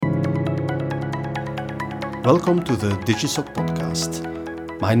Welcome to the DigiSoc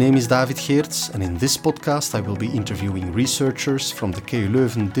podcast. My name is David Geerts, and in this podcast I will be interviewing researchers from the KU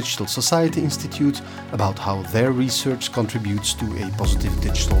Leuven Digital Society Institute about how their research contributes to a positive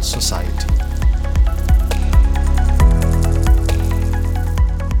digital society.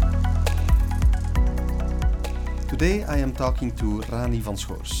 Today I am talking to Rani Van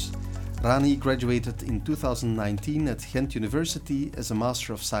Schoors. Rani graduated in 2019 at Ghent University as a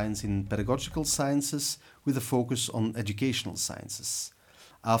Master of Science in Pedagogical Sciences with a focus on educational sciences.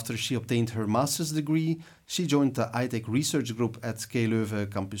 After she obtained her master's degree, she joined the ITEC research group at KU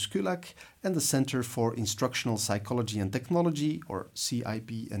Leuven Campus Culac and the Center for Instructional Psychology and Technology, or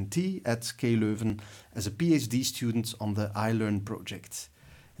CIP&T, at KU Leuven as a PhD student on the iLearn project.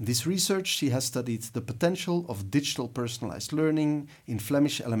 In this research, she has studied the potential of digital personalized learning in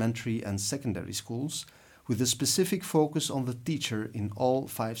Flemish elementary and secondary schools, with a specific focus on the teacher in all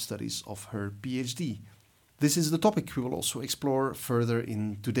 5 studies of her PhD. This is the topic we will also explore further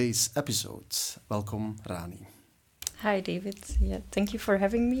in today's episode. Welcome, Rani. Hi, David. Yeah, thank you for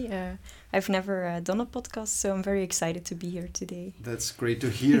having me. I've never done a podcast, so I'm very excited to be here today. That's great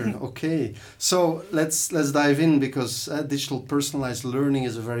to hear. Okay, so let's dive in, because digital personalized learning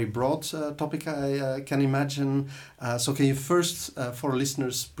is a very broad topic, I can imagine. So can you first, for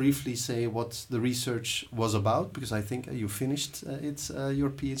listeners, briefly say what the research was about? Because I think you finished your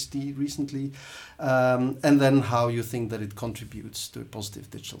PhD recently, and then how you think that it contributes to a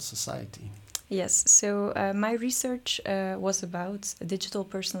positive digital society. Yes, so my research was about digital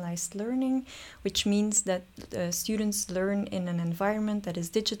personalized learning, which means that students learn in an environment that is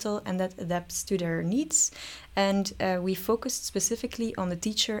digital and that adapts to their needs. And we focused specifically on the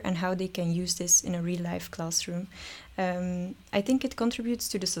teacher and how they can use this in a real-life classroom. I think it contributes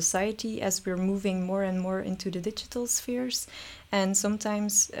to the society as we're moving more and more into the digital spheres. And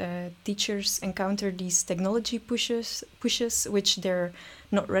sometimes teachers encounter these technology pushes which they're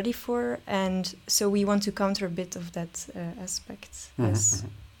not ready for. And so we want to counter a bit of that aspect. Mm-hmm. Yes.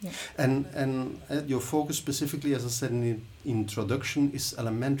 Yeah. And your focus specifically, as I said in the introduction, is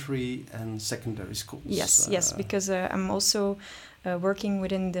elementary and secondary schools. Yes, because I'm also working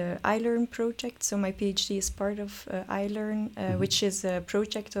within the iLearn project. So my PhD is part of iLearn, which is a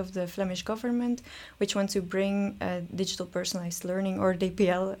project of the Flemish government, which wants to bring digital personalized learning, or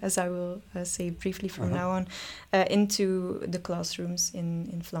DPL, as I will say briefly from now on, into the classrooms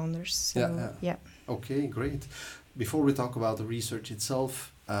in Flanders. So, yeah. Okay, great. Before we talk about the research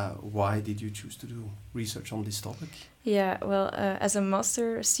itself, why did you choose to do research on this topic? Yeah, well, as a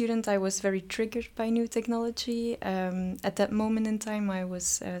master student, I was very triggered by new technology. At that moment in time, I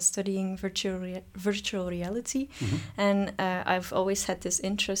was studying virtual reality, and I've always had this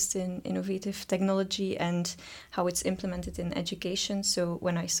interest in innovative technology and how it's implemented in education. So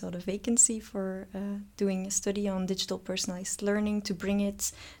when I saw the vacancy for doing a study on digital personalized learning, to bring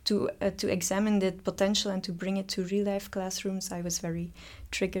it to examine the potential and to bring it to real life classrooms, I was very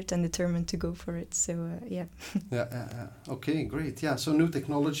triggered and determined to go for it. So yeah. Okay, great. Yeah, so new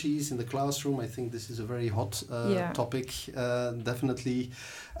technologies in the classroom, I think this is a very hot topic, definitely.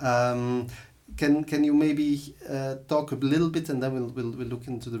 Can you maybe talk a little bit, and then we'll look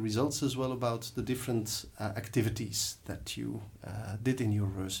into the results as well, about the different activities that you did in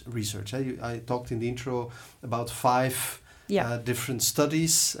your research? I talked in the intro about 5 different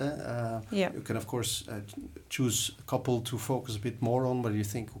studies. You can, of course, choose a couple to focus a bit more on, where you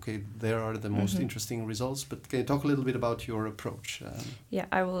think, okay, there are the most interesting results. But can you talk a little bit about your approach? Yeah,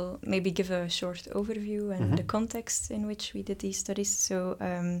 I will maybe give a short overview and the context in which we did these studies. So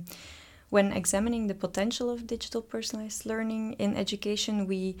when examining the potential of digital personalized learning in education,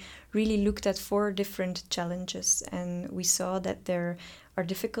 we really looked at 4 different challenges, and we saw that there are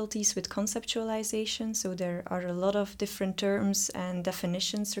difficulties with conceptualization. So there are a lot of different terms and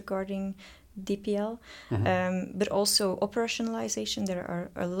definitions regarding DPL, but also operationalization. There are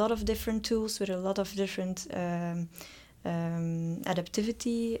a lot of different tools with a lot of different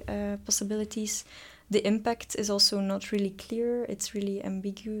adaptivity possibilities. The impact is also not really clear. It's really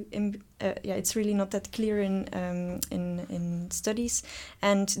ambiguous. It's really not that clear in studies,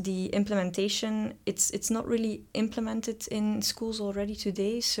 and the implementation. It's not really implemented in schools already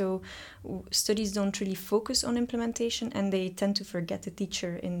today. So studies don't really focus on implementation, and they tend to forget the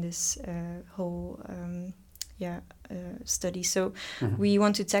teacher in this whole study. So we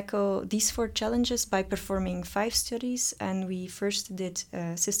want to tackle these 4 challenges by performing 5 studies, and we first did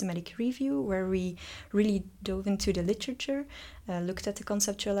a systematic review where we really dove into the literature, looked at the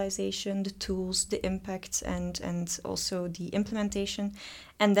conceptualization, the tools, the impacts, and also the implementation.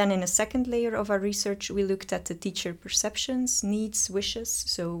 And then in a second layer of our research, we looked at the teacher perceptions, needs, wishes.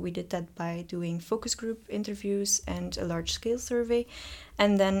 So we did that by doing focus group interviews and a large-scale survey.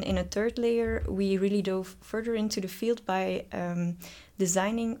 And then in a third layer, we really dove further into the field by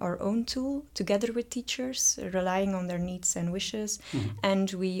designing our own tool together with teachers, relying on their needs and wishes.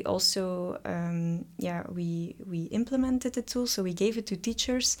 And we also, we implemented the tool, so we gave it to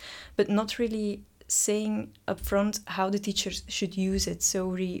teachers, but not really saying upfront how the teachers should use it. So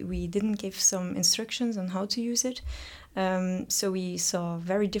we didn't give some instructions on how to use it. So we saw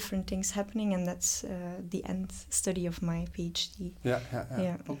very different things happening, and that's the end study of my PhD.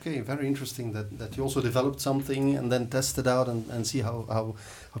 Yeah. Okay, very interesting that you also developed something and then tested out and see how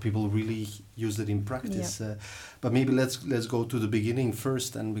people really used it in practice. Yeah. But maybe let's go to the beginning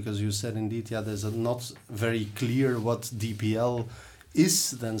first, and because you said indeed, there's not very clear what DPL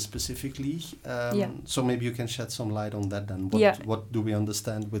is then specifically. So maybe you can shed some light on that then. What do we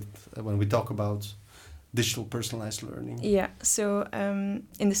understand with when we talk about digital personalized learning? Yeah, so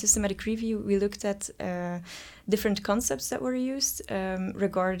in the systematic review, we looked at different concepts that were used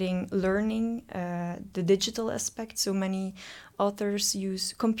regarding learning, the digital aspect. So many authors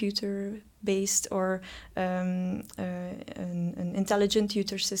use computer-based or an intelligent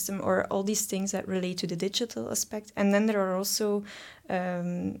tutor system, or all these things that relate to the digital aspect. And then there are also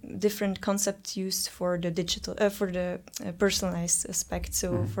different concepts used for the digital, personalized aspect.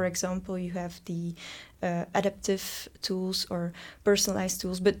 So, for example, you have the adaptive tools or personalized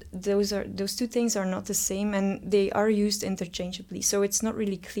tools, but those two things are not the same, and they are used interchangeably. So it's not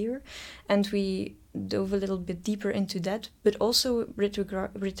really clear, and we dove a little bit deeper into that. But also with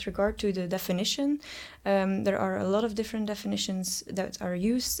regard to the definition, there are a lot of different definitions that are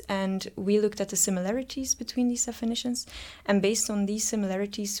used, and we looked at the similarities between these definitions, and based on these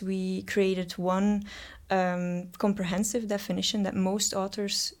similarities, we created one comprehensive definition that most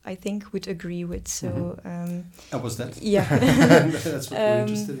authors, I think, would agree with. So, was that? Yeah, that's what we're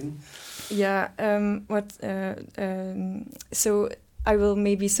interested in. Yeah. So I will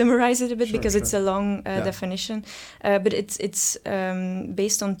maybe summarize it a bit, because it's a long definition, but it's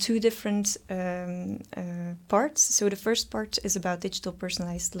based on 2 different parts. So the first part is about digital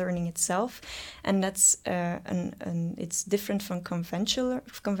personalized learning itself, and that's it's different from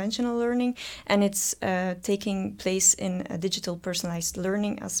conventional learning, and it's taking place in a digital personalized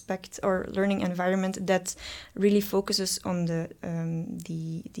learning aspect or learning environment that really focuses on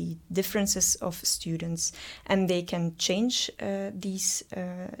the differences of students, and they can change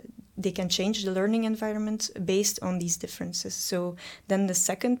they can change the learning environment based on these differences. So then the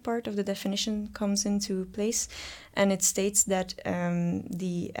second part of the definition comes into place, and it states that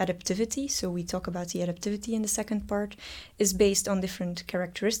the adaptivity, so we talk about the adaptivity in the second part, is based on different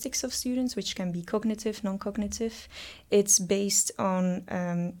characteristics of students, which can be cognitive, non-cognitive. It's based on,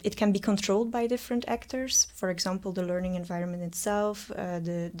 it can be controlled by different actors, for example, the learning environment itself,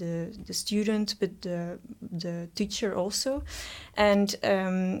 the student, but the teacher also. And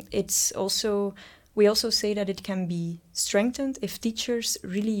it's also, we also say that it can be strengthened if teachers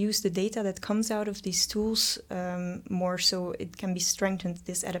really use the data that comes out of these tools more, so it can be strengthened,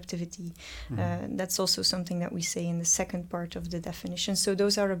 this adaptivity. That's also something that we say in the second part of the definition. So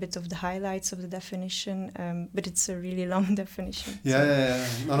those are a bit of the highlights of the definition, but it's a really long definition.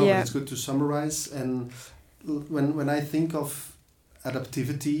 But it's good to summarize. And when I think of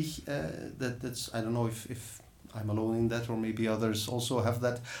adaptivity, that's, I don't know if I'm alone in that, or maybe others also have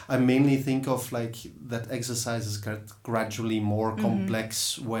that. I mainly think of like that exercises get gradually more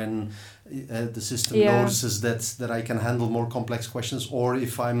complex when the system notices that I can handle more complex questions, or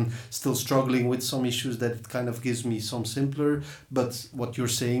if I'm still struggling with some issues, that it kind of gives me some simpler. But what you're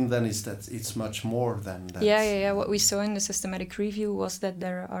saying then is that it's much more than that. Yeah. What we saw in the systematic review was that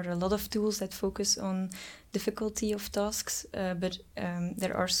there are a lot of tools that focus on difficulty of tasks, but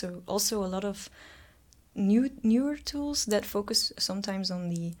there are also a lot of newer tools that focus sometimes on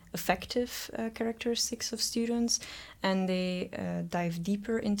the affective characteristics of students, and they dive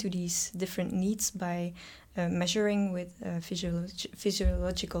deeper into these different needs by measuring with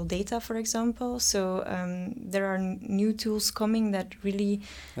physiological data, for example. So there are new tools coming that really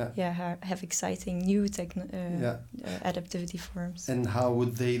have exciting new adaptivity forms. And how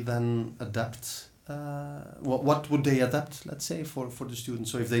would they then adapt? What would they adapt, let's say, for the student?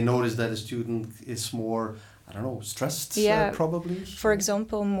 So if they notice that a student is more, I don't know, stressed, Yeah, probably. for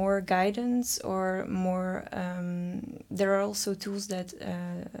example, more guidance or more. There are also tools that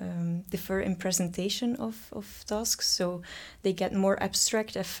differ in presentation of tasks, so they get more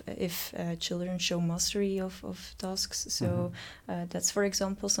abstract if children show mastery of tasks. So that's, for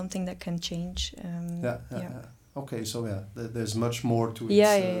example, something that can change. Yeah. Okay, so there's much more to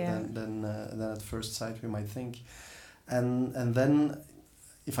it than at first sight we might think, and then.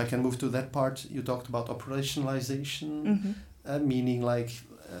 If I can move to that part, you talked about operationalization, meaning like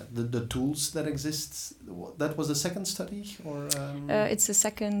the tools that exist. That was the second study, or it's a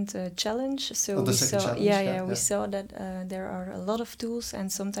second challenge. So we saw, we saw that there are a lot of tools,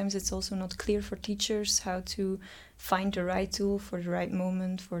 and sometimes it's also not clear for teachers how to find the right tool for the right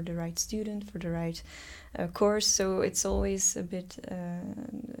moment, for the right student, for the right course. So it's always a bit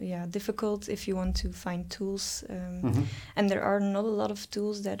difficult if you want to find tools, and there are not a lot of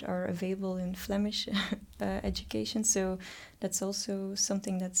tools that are available in Flemish education. So that's also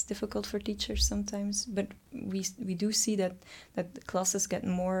something that's difficult for teachers sometimes. But we do see that the classes get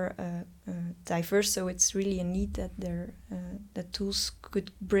more diverse. So it's really a need that that tools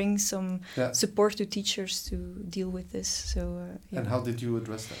could bring some support to teachers to deal with this. So and how did you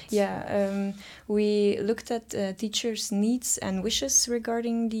address that? We looked at teachers' needs and wishes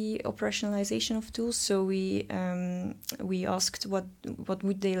regarding the operationalization of tools. So we asked what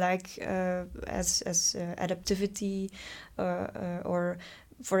would they like as adaptivity, or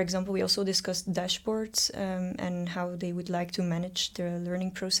for example, we also discussed dashboards and how they would like to manage the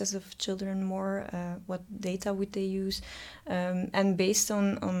learning process of children more. What data would they use? And based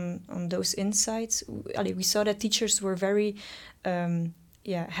on those insights, we saw that teachers were very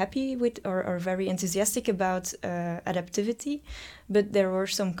happy with or very enthusiastic about adaptivity, but there were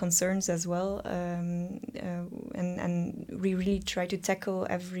some concerns as well, and we really try to tackle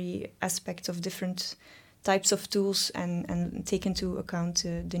every aspect of different types of tools and take into account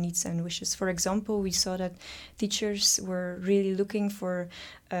the needs and wishes. For example, we saw that teachers were really looking for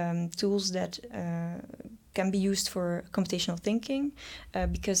tools that can be used for computational thinking,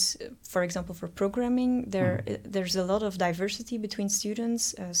 because, for example, for programming, there's a lot of diversity between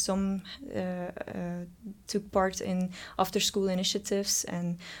students. Some took part in after-school initiatives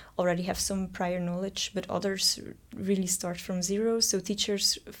and already have some prior knowledge, but others really start from zero. So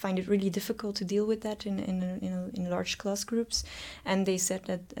teachers find it really difficult to deal with that in large class groups, and they said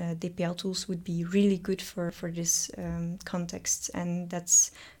that DPL tools would be really good for this context, and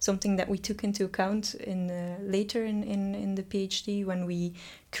that's something that we took into account later in the PhD when we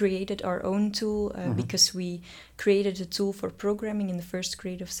created our own tool, because we created a tool for programming in the first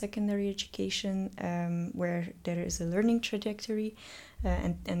grade of secondary education, where there is a learning trajectory,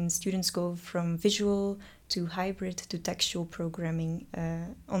 and students go from visual to hybrid to textual programming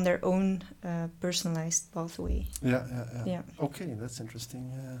on their own personalized pathway. Yeah. Okay, that's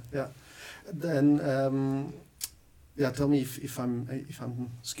interesting. Then. Tell me if I'm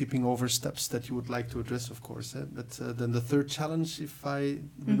skipping over steps that you would like to address, of course. But then the third challenge, if I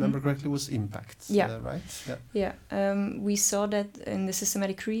remember correctly, was impact. Right? Yeah. We saw that in the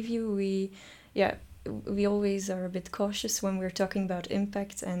systematic review. We always are a bit cautious when we're talking about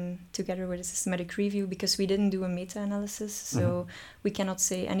impact, and together with a systematic review, because we didn't do a meta-analysis, so we cannot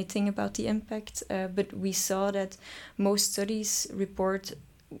say anything about the impact. But we saw that most studies report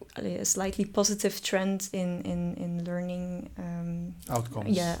a slightly positive trend in learning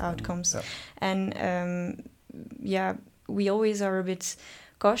outcomes. Outcomes. And we always are a bit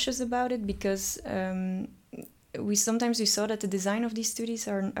cautious about it, because we saw that the design of these studies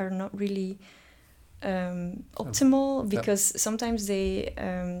are not really optimal, because sometimes they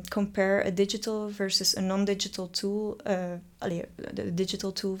compare a digital versus a non-digital tool, the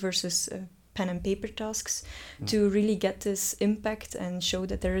digital tool versus pen and paper tasks, to really get this impact and show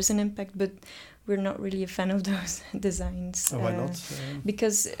that there is an impact, but we're not really a fan of those designs. Why not?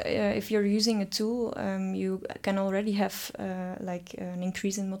 Because if you're using a tool, you can already have an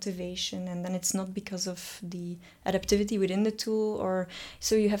increase in motivation, and then it's not because of the adaptivity within the tool, or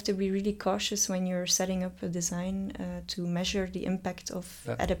so you have to be really cautious when you're setting up a design to measure the impact of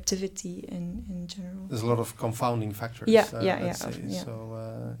adaptivity in general. There's a lot of confounding factors.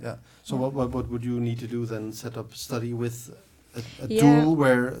 So what would you need to do then? Set up a study with a tool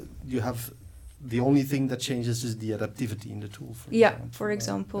where you have the only thing that changes is the adaptivity in the tool. For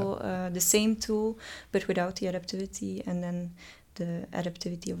example, the same tool but without the adaptivity, and then the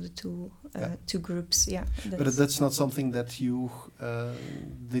adaptivity of the tool to groups. But that's not something that you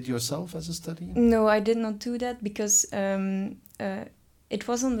did yourself as a study? No, I did not do that, because it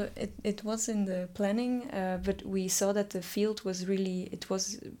was in the planning, but we saw that the field was really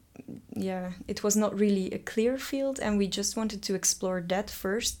it was not really a clear field, and we just wanted to explore that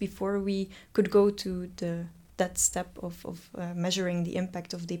first before we could go to that step of measuring the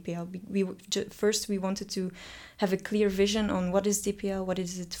impact of DPL. First we wanted to have a clear vision on what is DPL, what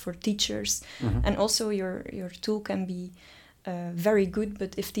is it for teachers, and also your tool can be very good,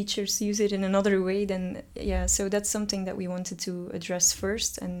 but if teachers use it in another way, then so that's something that we wanted to address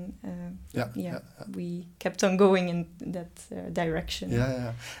first, and we kept on going in that direction.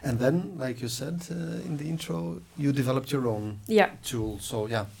 And then, like you said in the intro, you developed your own tool. So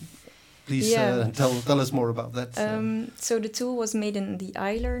please tell us more about that. So the tool was made in the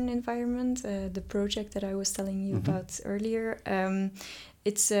iLearn environment, the project that I was telling you about earlier.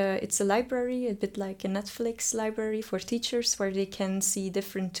 It's a library, a bit like a Netflix library for teachers, where they can see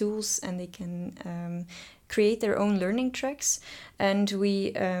different tools and they can create their own learning tracks. And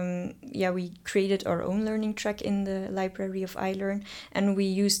we created our own learning track in the library of iLearn, and we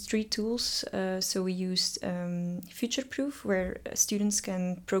used 3 tools. So we used Futureproof, where students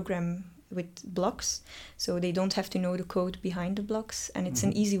can program with blocks, so they don't have to know the code behind the blocks, and it's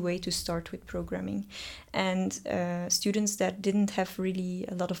an easy way to start with programming. And students that didn't have really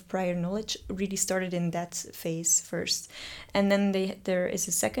a lot of prior knowledge really started in that phase first. And then there is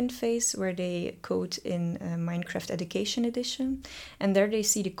a second phase where they code in Minecraft Education Edition, and there they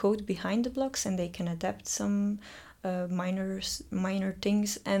see the code behind the blocks and they can adapt some minor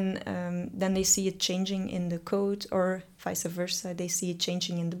things, and then they see it changing in the code, or vice versa, they see it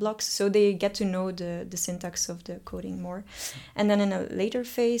changing in the blocks, so they get to know the syntax of the coding more. And then in a later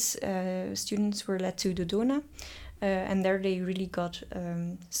phase, students were led to Dodona, and there they really got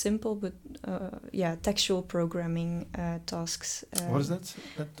simple but textual programming tasks. What is that?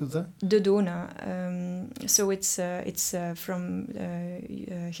 Dodona. So it's from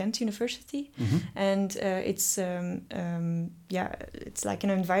Ghent University, and it's like an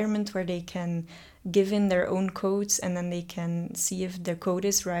environment where they can give in their own codes, and then they can see if their code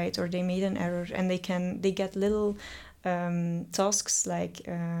is right or they made an error, and they get little tasks like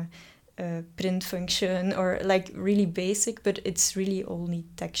print function, or like really basic, but it's really only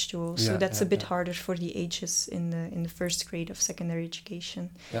textual. So that's a bit harder for the ages in the first grade of secondary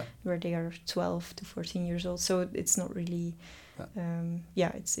education, where they are 12 to 14 years old. So it's not really,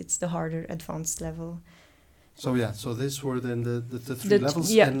 it's the harder advanced level. So so these were then the 3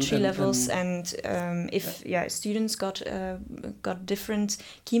 levels. Three levels, and students got different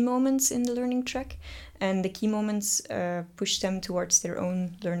key moments in the learning track, and the key moments push them towards their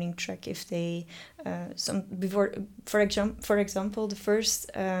own learning track. If they for example, the first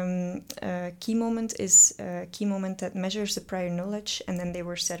key moment is a key moment that measures the prior knowledge, and then they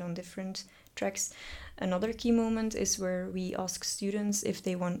were set on different tracks. Another key moment is where we ask students if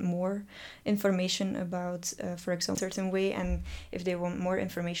they want more information about, for example, a certain way, and if they want more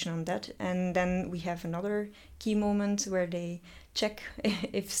information on that. And then we have another key moment where they check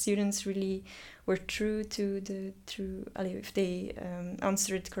if students really were true to if they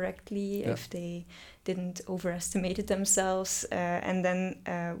answered it correctly, if they didn't overestimate it themselves, and then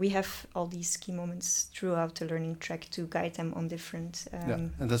we have all these key moments throughout the learning track to guide them on different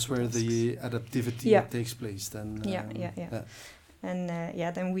and that's where tasks. The adaptivity takes place then. And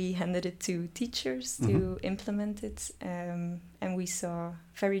then we handed it to teachers to implement it, and we saw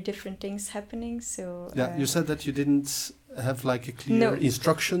very different things happening. So you said that you didn't have like a clear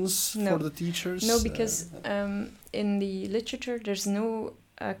instructions for the teachers. No, because in the literature there's no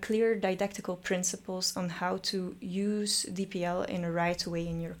clear didactical principles on how to use DPL in a right way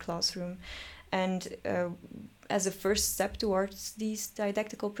in your classroom. And as a first step towards these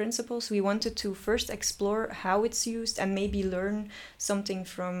didactical principles, we wanted to first explore how it's used and maybe learn something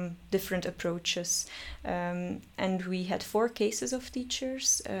from different approaches. And we had 4 cases of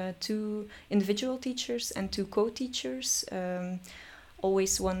teachers, 2 individual teachers and 2 co-teachers.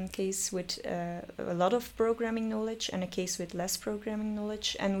 Always one case with a lot of programming knowledge and a case with less programming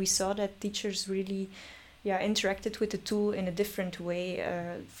knowledge. And we saw that teachers really interacted with the tool in a different way.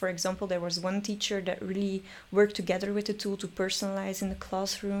 For example, there was one teacher that really worked together with the tool to personalize in the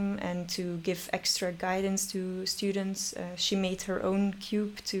classroom and to give extra guidance to students. She made her own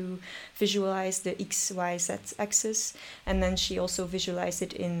cube to visualize the X, Y, Z axis, and then she also visualized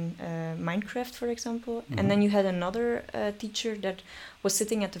it in Minecraft, for example. And then you had another teacher that was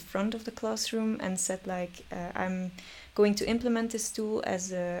sitting at the front of the classroom and said, like, I'm going to implement this tool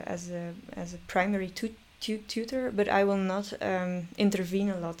as a primary tutor, but I will not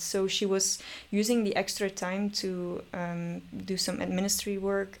intervene a lot. So she was using the extra time to do some administrative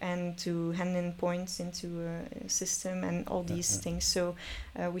work and to hand in points into a system and all these things. So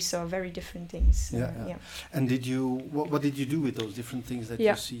we saw very different things. And did you what did you do with those different things that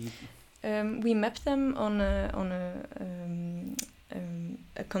you see? We mapped them on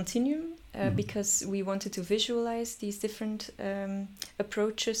a continuum because we wanted to visualize these different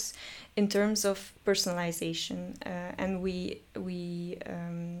approaches in terms of personalization, and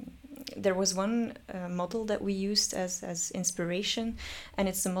there was one model that we used as inspiration, and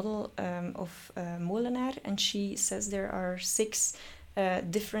it's the model of Molenaar, and she says there are 6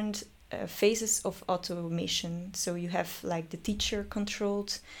 different phases of automation. So you have like the teacher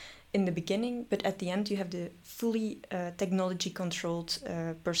controlled in the beginning, but at the end you have the fully technology controlled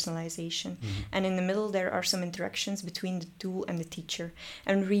personalization. And in the middle there are some interactions between the tool and the teacher.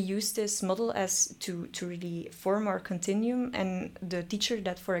 And we use this model as to really form our continuum. And the teacher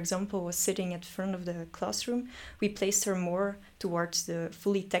that, for example, was sitting at the front of the classroom, we placed her more towards the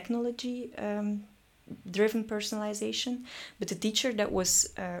fully technology driven personalization, but the teacher that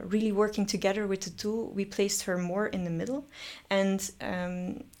was really working together with the tool, we placed her more in the middle. And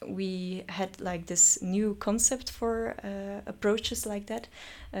we had like this new concept for approaches like that.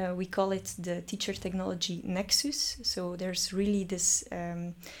 We call it the teacher technology nexus. So there's really this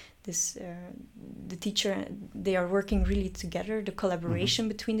the teacher, they are working really together, the collaboration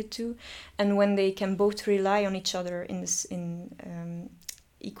between the two, and when they can both rely on each other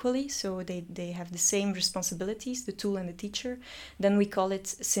equally, so they have the same responsibilities, the tool and the teacher, then we call it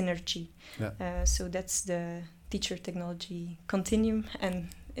synergy. So that's the teacher technology continuum, and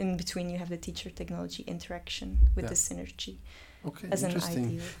in between you have the teacher technology interaction with the synergy. Okay, as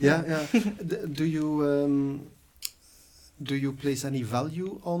interesting. An ideal. Do you place any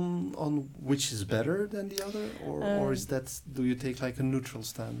value on which is better than the other, or is that, do you take like a neutral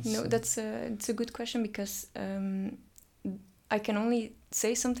stance? No, it's a good question, because I can only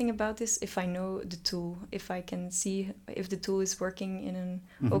say something about this if I know the tool, if I can see if the tool is working in an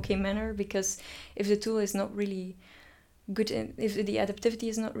okay manner, because if the tool is not really good, if the adaptivity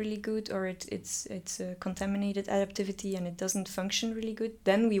is not really good, or it's a contaminated adaptivity and it doesn't function really good,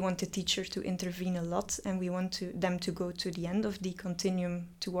 then we want the teacher to intervene a lot, and we want them to go to the end of the continuum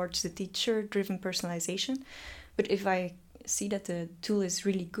towards the teacher-driven personalization. But if I see that the tool is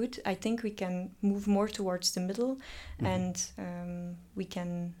really good, I think we can move more towards the middle, and we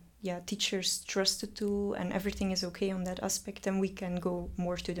can, teachers trust the tool and everything is okay on that aspect, and we can go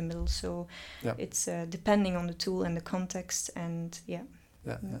more to the middle. So it's depending on the tool and the context, and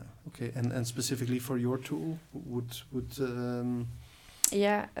okay. And specifically for your tool,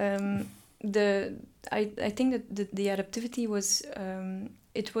 I think that the adaptivity was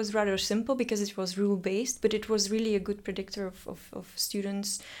it was rather simple because it was rule-based, but it was really a good predictor of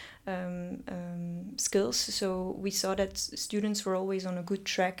students' skills. So we saw that students were always on a good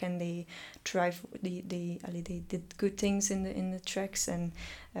track, and they did good things in the tracks, and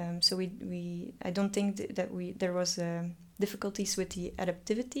so I don't think that there was difficulties with the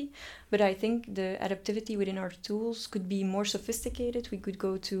adaptivity, but I think the adaptivity within our tools could be more sophisticated. We could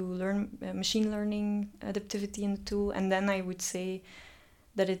go to machine learning adaptivity in the tool, and then I would say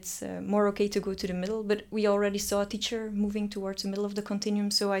that it's more okay to go to the middle. But we already saw a teacher moving towards the middle of the continuum,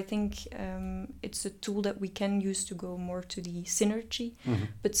 so I think it's a tool that we can use to go more to the synergy,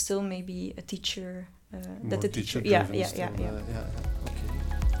 but still maybe a teacher that the teacher Okay.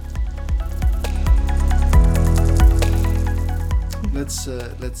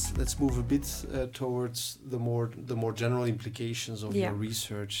 Let's move a bit towards the more general implications of your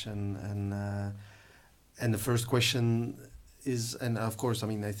research, and the first question is, and of course, I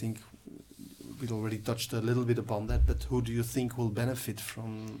mean, I think we already touched a little bit upon that, but who do you think will benefit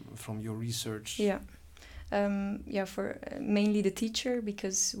from your research? For mainly the teacher,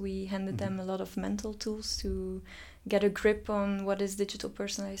 because we handed them a lot of mental tools to get a grip on what is digital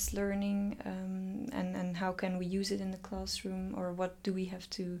personalized learning, and how can we use it in the classroom, or what do we have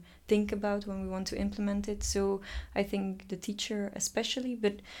to think about when we want to implement it. So I think the teacher especially,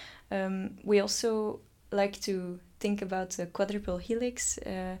 but we also like to think about the quadruple helix,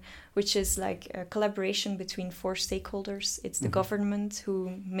 which is like a collaboration between 4 stakeholders. It's the government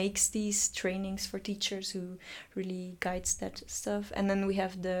who makes these trainings for teachers, who really guides that stuff. And then we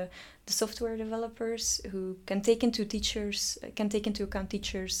have the software developers who can take into account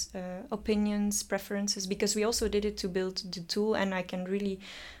teachers' opinions, preferences, because we also did it to build the tool, and I can really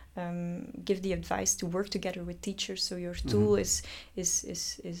give the advice to work together with teachers, so your tool is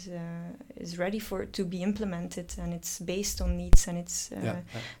ready to be implemented, and it's based on needs, and it's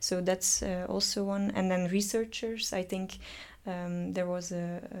so that's also one. And then researchers, I think it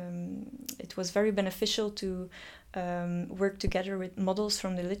was very beneficial to work together with models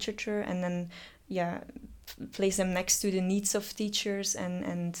from the literature, and then place them next to the needs of teachers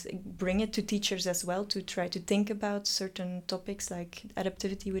and bring it to teachers as well to try to think about certain topics like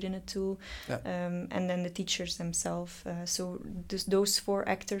adaptivity within a tool, and then the teachers themselves. So those 4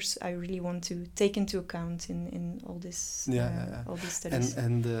 actors I really want to take into account in all this all these studies.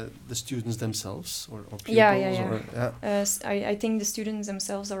 And the students themselves or pupils? I think the students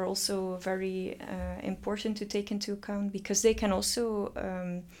themselves are also very important to take into account, because they can also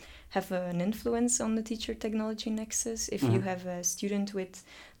have an influence on the teacher-technology nexus. If you have a student with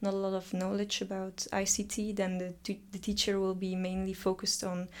not a lot of knowledge about ICT, then the teacher will be mainly focused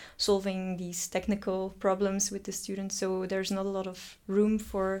on solving these technical problems with the student. So there's not a lot of room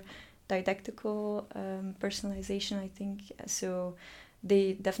for didactical personalization, I think. So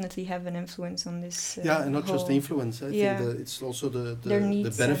they definitely have an influence on this. And not just the influence. I think that it's also the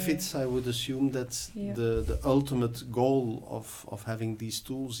benefits. I would assume that the ultimate goal of having these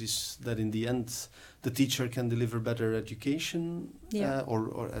tools is that in the end the teacher can deliver better education,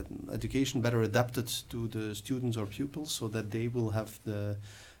 or education better adapted to the students or pupils, so that they will have the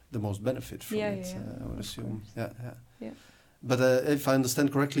most benefit from it. I would assume. But if I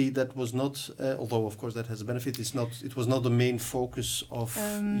understand correctly, that was not, although of course that has a benefit, it was not the main focus of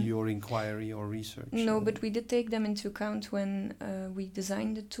your inquiry or research. No, but we did take them into account when we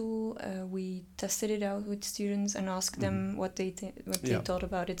designed the tool. We tested it out with students and asked them what they thought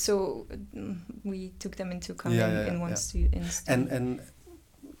about it. So we took them into account in one student. And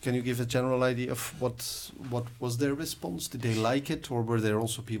can you give a general idea of what was their response? Did they like it, or were there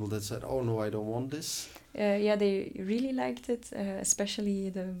also people that said, "Oh no, I don't want this"? They really liked it, especially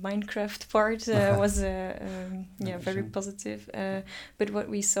the Minecraft part was very positive. But what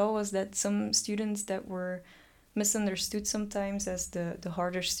we saw was that some students that were misunderstood sometimes as the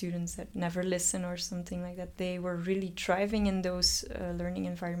harder students that never listen or something like that, they were really thriving in those learning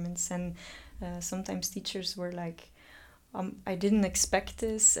environments. And sometimes teachers were like, I didn't expect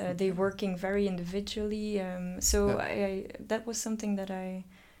this. They're working very individually. That was something that I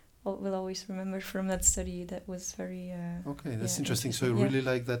will always remember from that study. That was very that's interesting. So you really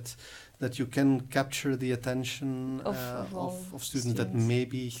like that you can capture the attention of students that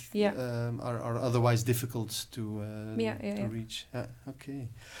maybe are otherwise difficult to reach.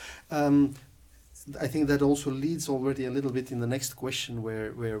 I think that also leads already a little bit in the next question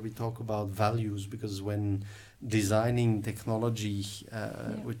where we talk about values, because when designing technology,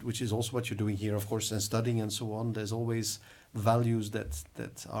 which is also what you're doing here, of course, and studying and so on, there's always values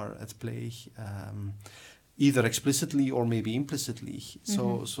that are at play, either explicitly or maybe implicitly.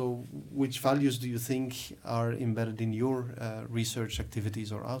 So which values do you think are embedded in your research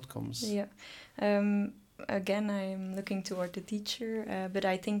activities or outcomes? Again, I'm looking toward the teacher, but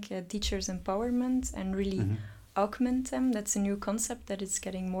I think teachers' empowerment and really augment them. That's a new concept that is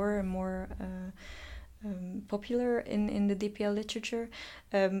getting more and more popular in the DPL literature.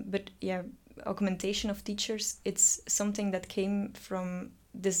 Augmentation of teachers, it's something that came from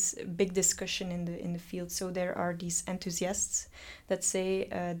this big discussion in the field. So there are these enthusiasts that say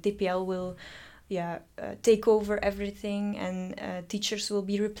DPL will take over everything and teachers will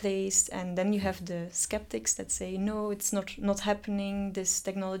be replaced, and then you have the skeptics that say no, it's not happening, this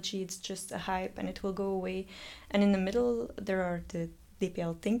technology, it's just a hype and it will go away. And in the middle there are the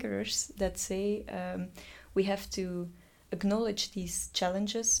DPL thinkers that say we have to acknowledge these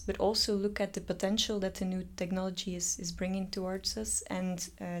challenges, but also look at the potential that the new technology is bringing towards us, and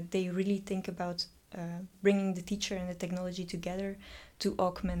they really think about bringing the teacher and the technology together to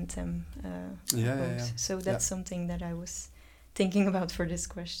augment them. So that's something that I was thinking about for this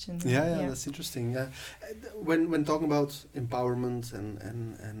question. That's interesting. When talking about empowerment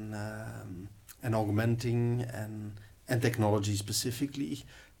and augmenting and technology specifically,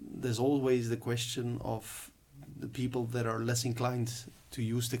 there's always the question of the people that are less inclined to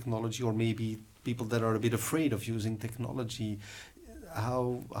use technology, or maybe people that are a bit afraid of using technology.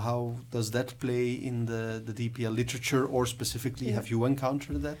 How does that play in the DPL literature, or specifically have you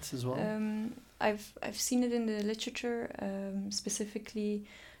encountered that as well? I've seen it in the literature, specifically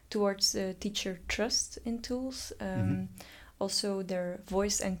towards teacher trust in tools. Also their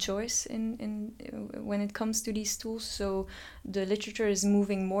voice and choice in when it comes to these tools. So the literature is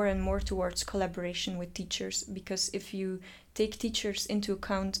moving more and more towards collaboration with teachers, because if you take teachers into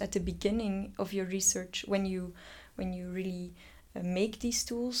account at the beginning of your research, when you really make these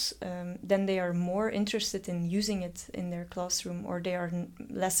tools, then they are more interested in using it in their classroom, or they are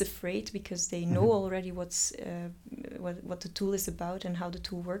less afraid because they know already what the tool is about and how the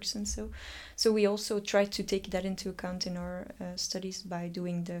tool works. And so we also try to take that into account in our studies by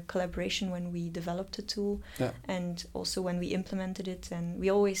doing the collaboration when we developed the tool and also when we implemented it. And we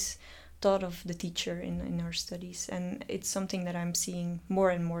always thought of the teacher in our studies, and it's something that I'm seeing more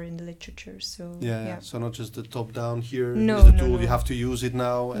and more in the literature. So so not just the top down here. No, is the no, tool, no. you have to use it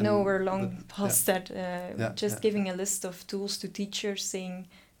now. And no, we're long past that. Yeah. Giving a list of tools to teachers, saying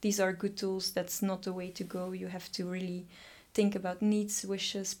these are good tools. That's not the way to go. You have to really think about needs,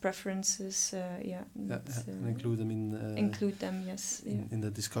 wishes, preferences. And include them in. Include them, yes. In the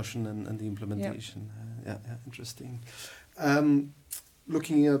discussion and the implementation. Interesting.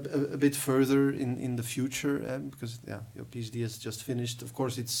 Looking a bit further in the future, because your PhD has just finished. Of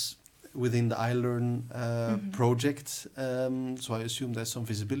course, it's within the iLearn project, so I assume there's some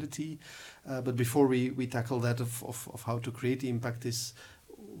visibility. But before we tackle that of how to create the impact, is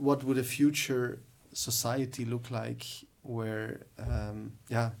what would a future society look like where,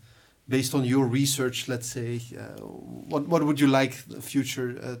 based on your research, let's say, what would you like the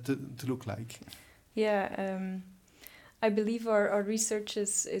future to look like? I believe our research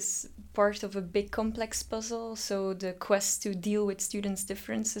is part of a big complex puzzle. So the quest to deal with students'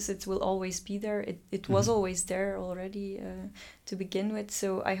 differences, it will always be there. It was always there already to begin with.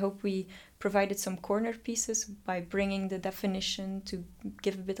 So I hope we provided some corner pieces by bringing the definition to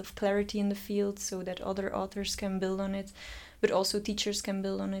give a bit of clarity in the field so that other authors can build on it, but also teachers can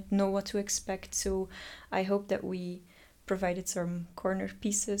build on it, know what to expect. So I hope that we provided some corner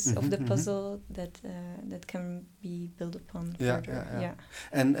pieces of the puzzle that can be built upon further.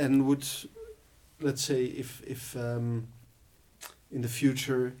 And would, let's say, if in the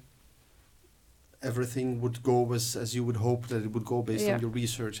future everything would go as you would hope that it would go based on your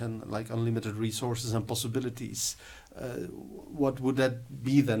research and like unlimited resources and possibilities, what would that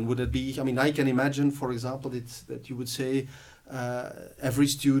be then? Would it be, I mean, I can imagine, for example, that you would say every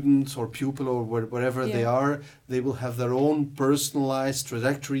student or pupil or wherever they are, they will have their own personalized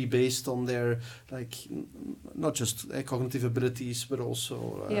trajectory based on their, like, not just cognitive abilities, but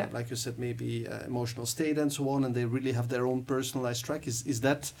also, like you said, maybe emotional state and so on, and they really have their own personalized track. Is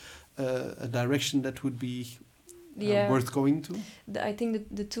that a direction that would be worth going to? I think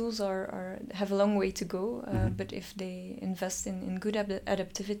that the tools have a long way to go, but if they invest in good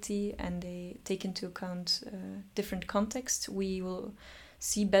adaptivity and they take into account different contexts, we will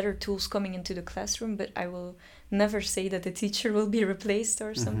see better tools coming into the classroom. But I will never say that the teacher will be replaced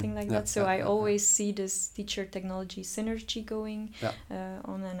or something like that. So I always see this teacher-technology synergy going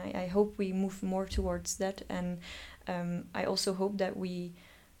on, and I hope we move more towards that. And I also hope that we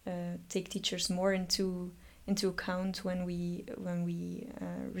take teachers more into account when we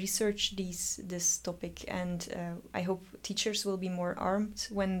research this topic, and I hope teachers will be more armed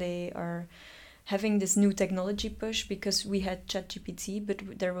when they are having this new technology push, because we had ChatGPT,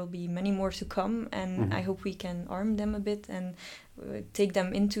 but there will be many more to come, and I hope we can arm them a bit and take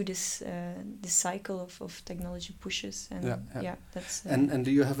them into this cycle of technology pushes. And that's and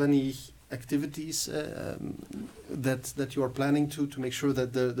do you have any activities that you are planning to make sure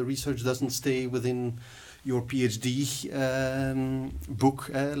that the research doesn't stay within your PhD book,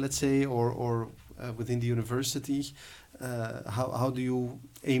 let's say, or within the university? How do you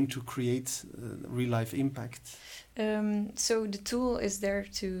aim to create real-life impact? So the tool is there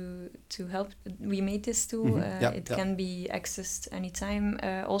to help. We made this tool. It can be accessed anytime.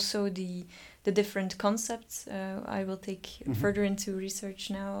 Also the different concepts I will take further into research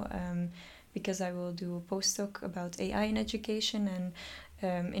now, because I will do a postdoc about AI in education. And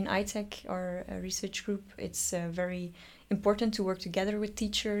in iTech, our research group, it's very important to work together with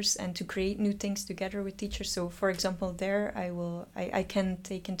teachers and to create new things together with teachers. So, for example, there I can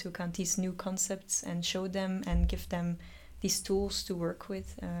take into account these new concepts and show them and give them these tools to work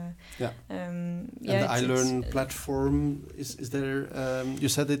with. And the iLearn platform, is there, you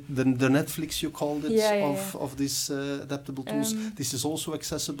said it, the Netflix you called it, of these adaptable tools. This is also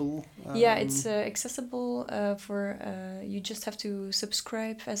accessible? It's accessible for, you just have to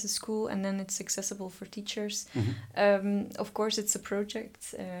subscribe as a school, and then it's accessible for teachers. Of course, it's a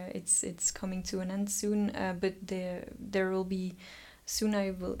project. It's coming to an end soon, but there will be soon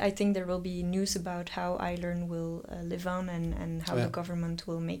I think there will be news about how iLearn will live on and how the government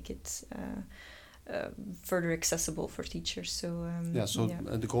will make it further accessible for teachers. So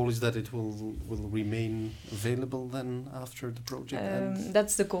the goal is that it will remain available then after the project ends?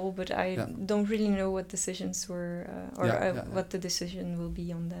 That's the goal, but I don't really know what decisions were what the decision will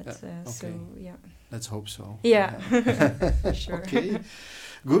be on that. So let's hope so. Sure. Okay.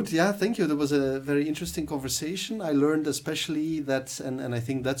 Good, thank you. That was a very interesting conversation. I learned especially that, and I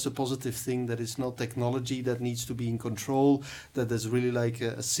think that's a positive thing, that it's not technology that needs to be in control, that there's really like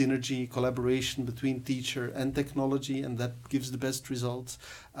a synergy, collaboration between teacher and technology, and that gives the best results.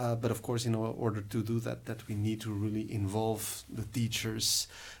 But of course, in order to do that we need to really involve the teachers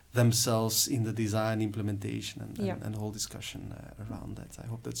themselves in the design implementation and whole discussion around that. I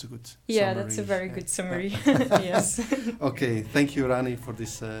hope that's a good summary. That's a very good summary. Yes. Okay, thank you, Rani, for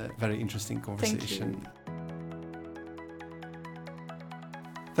this very interesting conversation. Thank you.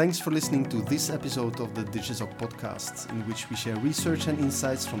 Thanks for listening to this episode of the DigiSoc podcast, in which we share research and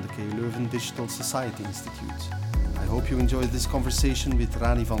insights from the KU Leuven Digital Society Institute. I hope you enjoyed this conversation with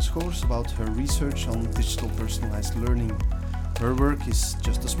Rani Van Schoors about her research on digital personalized learning. Her work is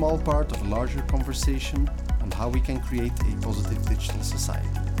just a small part of a larger conversation on how we can create a positive digital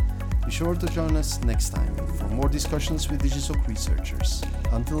society. Be sure to join us next time for more discussions with DigiSoc researchers.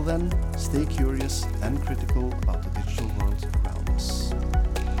 Until then, stay curious and critical about the digital world around us.